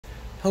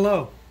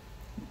Hello,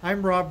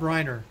 I'm Rob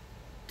Reiner,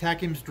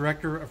 Tachyum's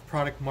Director of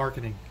Product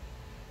Marketing.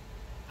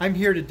 I'm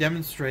here to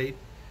demonstrate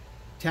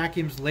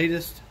Tachyum's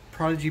latest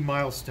Prodigy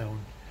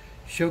milestone,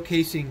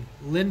 showcasing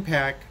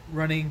LINPACK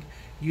running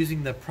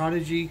using the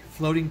Prodigy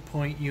floating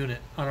point unit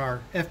on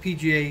our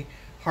FPGA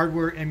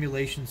hardware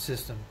emulation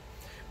system,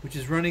 which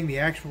is running the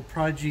actual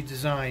Prodigy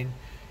design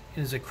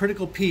and is a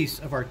critical piece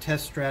of our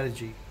test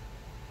strategy.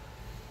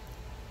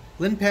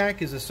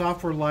 LINPACK is a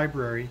software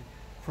library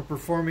for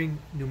performing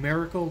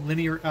numerical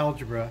linear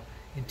algebra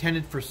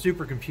intended for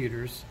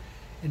supercomputers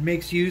and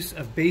makes use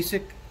of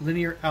basic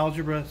linear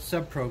algebra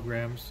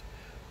subprograms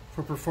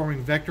for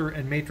performing vector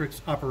and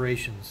matrix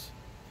operations.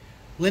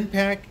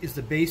 LINPACK is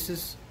the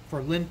basis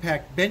for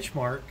LINPACK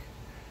benchmark,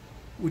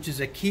 which is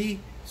a key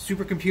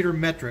supercomputer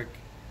metric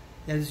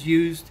that is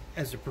used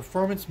as a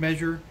performance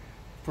measure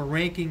for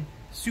ranking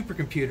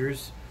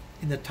supercomputers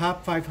in the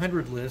top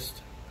 500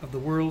 list of the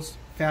world's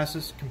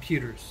fastest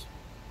computers.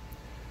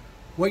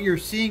 What you're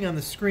seeing on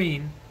the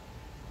screen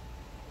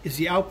is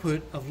the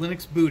output of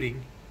Linux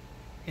booting,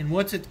 and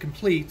once it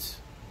completes,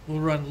 we'll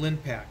run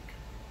LINPACK.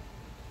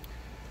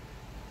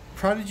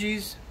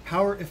 Prodigy's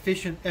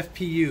power-efficient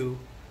FPU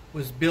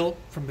was built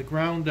from the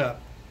ground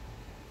up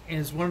and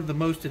is one of the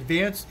most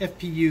advanced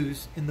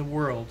FPUs in the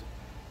world,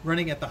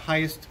 running at the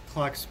highest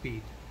clock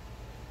speed.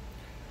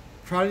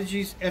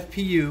 Prodigy's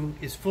FPU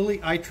is fully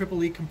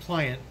IEEE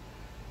compliant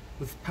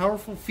with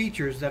powerful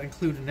features that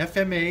include an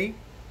FMA,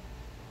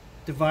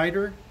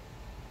 divider,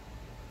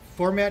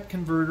 format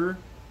converter,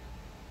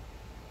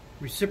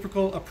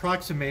 reciprocal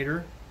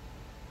approximator,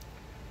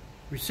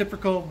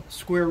 reciprocal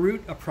square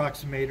root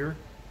approximator,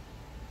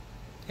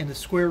 and a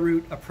square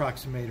root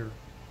approximator.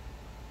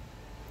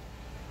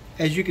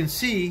 As you can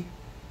see,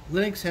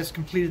 Linux has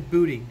completed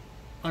booting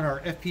on our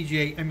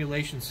FPGA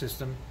emulation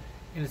system,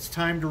 and it's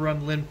time to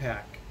run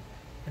LINPACK.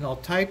 And I'll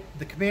type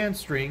the command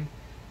string,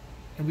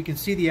 and we can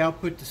see the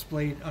output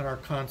displayed on our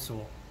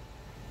console.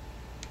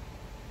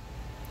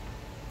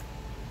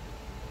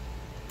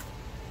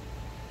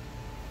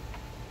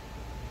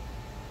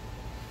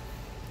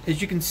 As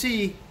you can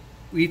see,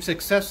 we've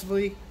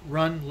successfully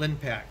run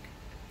LINPACK.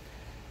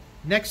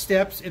 Next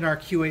steps in our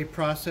QA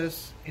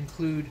process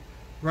include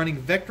running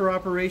vector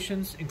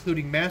operations,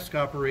 including mask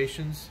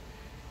operations,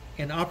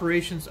 and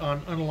operations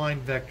on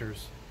unaligned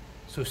vectors.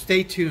 So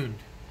stay tuned.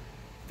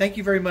 Thank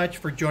you very much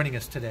for joining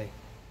us today.